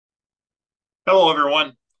Hello,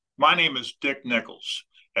 everyone. My name is Dick Nichols,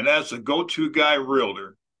 and as the GoToGuy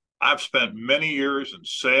Realtor, I've spent many years in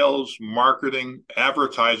sales, marketing,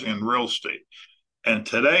 advertising, and real estate. And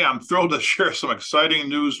today I'm thrilled to share some exciting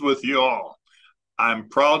news with you all. I'm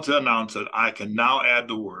proud to announce that I can now add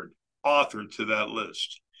the word author to that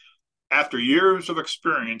list. After years of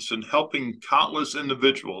experience in helping countless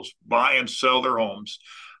individuals buy and sell their homes,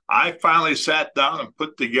 I finally sat down and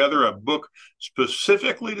put together a book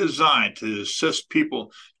specifically designed to assist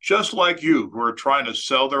people just like you who are trying to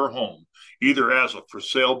sell their home, either as a for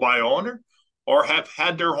sale by owner or have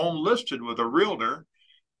had their home listed with a realtor,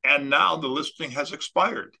 and now the listing has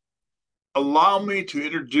expired. Allow me to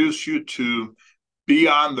introduce you to Be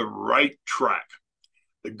on the Right Track,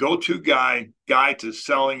 the GoToGuy guide to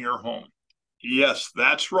selling your home. Yes,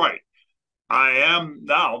 that's right. I am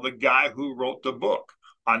now the guy who wrote the book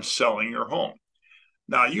on selling your home.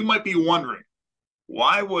 Now, you might be wondering,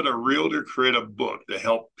 why would a realtor create a book to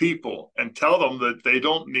help people and tell them that they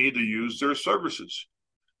don't need to use their services?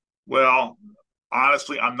 Well,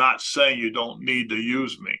 honestly, I'm not saying you don't need to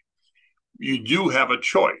use me. You do have a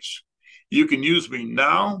choice. You can use me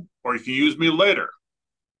now or you can use me later.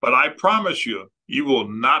 But I promise you, you will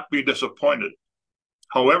not be disappointed.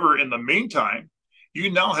 However, in the meantime,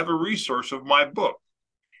 you now have a resource of my book.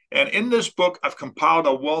 And in this book, I've compiled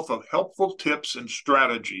a wealth of helpful tips and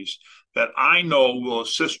strategies that I know will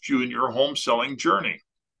assist you in your home selling journey.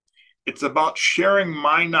 It's about sharing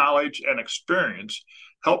my knowledge and experience,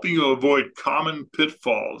 helping you avoid common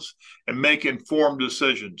pitfalls and make informed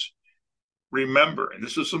decisions. Remember, and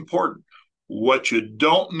this is important, what you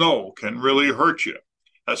don't know can really hurt you,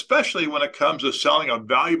 especially when it comes to selling a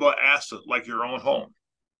valuable asset like your own home.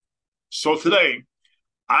 So today,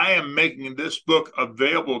 I am making this book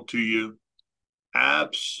available to you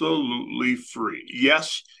absolutely free.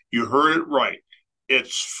 Yes, you heard it right.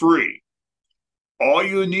 It's free. All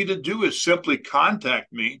you need to do is simply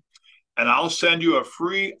contact me and I'll send you a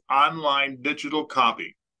free online digital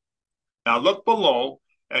copy. Now look below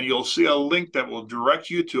and you'll see a link that will direct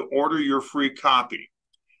you to order your free copy.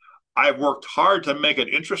 I've worked hard to make it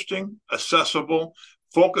interesting, accessible,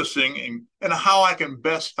 focusing, and how I can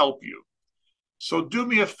best help you. So do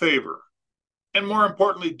me a favor, and more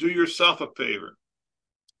importantly, do yourself a favor.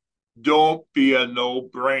 Don't be a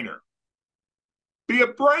no-brainer. Be a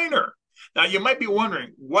brainer. Now, you might be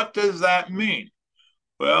wondering, what does that mean?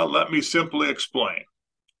 Well, let me simply explain.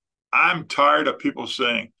 I'm tired of people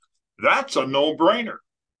saying, that's a no-brainer.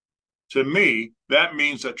 To me, that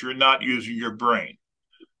means that you're not using your brain.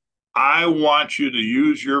 I want you to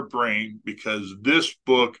use your brain because this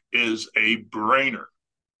book is a brainer.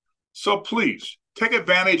 So please take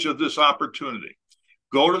advantage of this opportunity.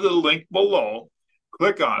 Go to the link below,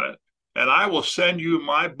 click on it, and I will send you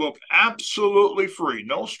my book absolutely free,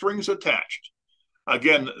 no strings attached.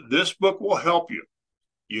 Again, this book will help you.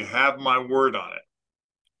 You have my word on it.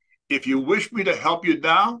 If you wish me to help you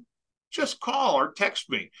now, just call or text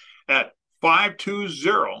me at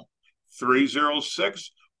 520-306-1599.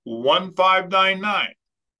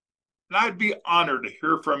 And I'd be honored to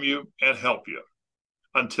hear from you and help you.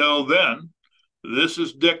 Until then, this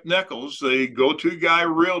is Dick Nichols, the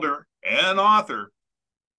GoToGuy Realtor and author.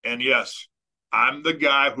 And yes, I'm the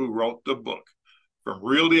guy who wrote the book from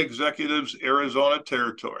Realty Executives, Arizona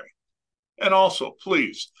Territory. And also,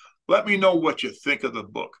 please, let me know what you think of the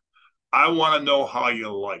book. I want to know how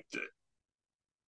you liked it.